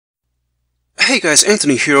Hey guys,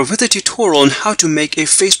 Anthony here with a tutorial on how to make a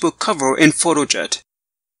Facebook cover in Fotojet.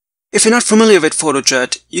 If you're not familiar with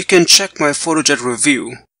Fotojet, you can check my Fotojet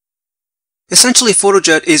review. Essentially,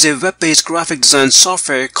 Fotojet is a web-based graphic design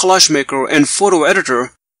software, collage maker, and photo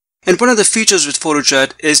editor, and one of the features with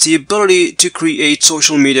Fotojet is the ability to create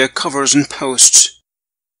social media covers and posts.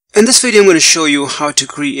 In this video, I'm going to show you how to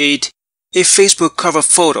create a Facebook cover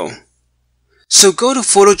photo. So go to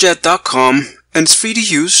fotojet.com, and it's free to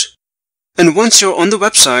use. And once you're on the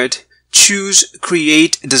website, choose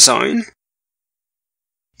Create Design.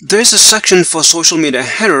 There's a section for social media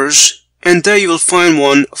headers, and there you will find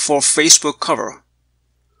one for Facebook cover.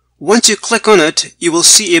 Once you click on it, you will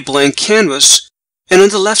see a blank canvas, and on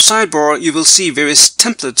the left sidebar you will see various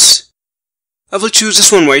templates. I will choose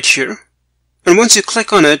this one right here, and once you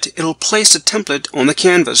click on it, it will place the template on the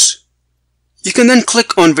canvas. You can then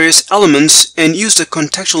click on various elements and use the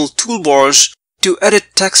contextual toolbars to edit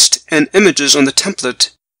text and images on the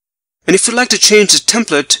template. And if you'd like to change the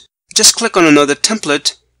template, just click on another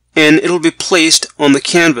template and it'll be placed on the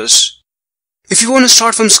canvas. If you want to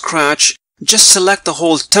start from scratch, just select the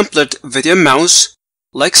whole template with your mouse,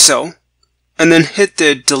 like so, and then hit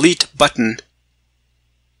the delete button.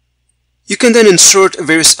 You can then insert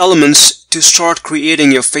various elements to start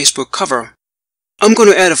creating your Facebook cover. I'm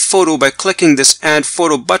going to add a photo by clicking this Add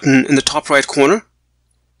Photo button in the top right corner,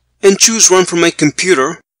 and choose Run from my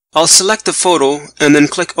computer. I'll select the photo and then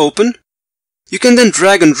click Open. You can then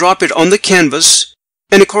drag and drop it on the canvas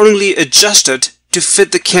and accordingly adjust it to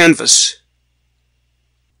fit the canvas.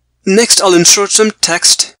 Next, I'll insert some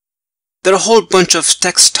text. There are a whole bunch of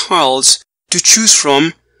text styles to choose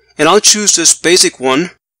from, and I'll choose this basic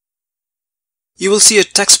one. You will see a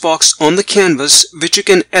text box on the canvas which you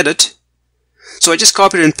can edit. So I just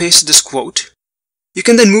copied and pasted this quote. You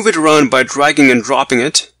can then move it around by dragging and dropping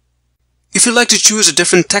it. If you'd like to choose a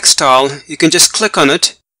different text style, you can just click on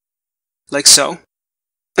it, like so,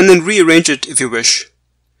 and then rearrange it if you wish.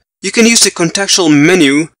 You can use the contextual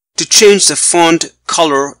menu to change the font,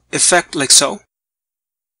 color, effect, like so.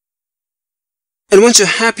 And once you're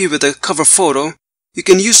happy with the cover photo, you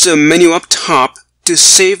can use the menu up top to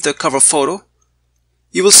save the cover photo.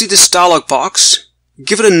 You will see this dialog box.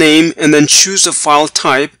 Give it a name and then choose the file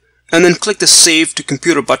type and then click the Save to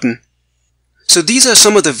Computer button. So these are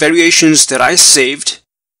some of the variations that I saved,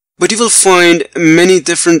 but you will find many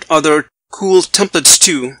different other cool templates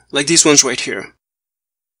too, like these ones right here.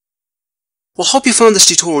 Well, hope you found this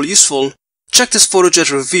tutorial useful. Check this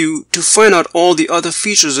Fotojet review to find out all the other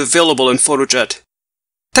features available in Fotojet.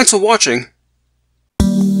 Thanks for watching.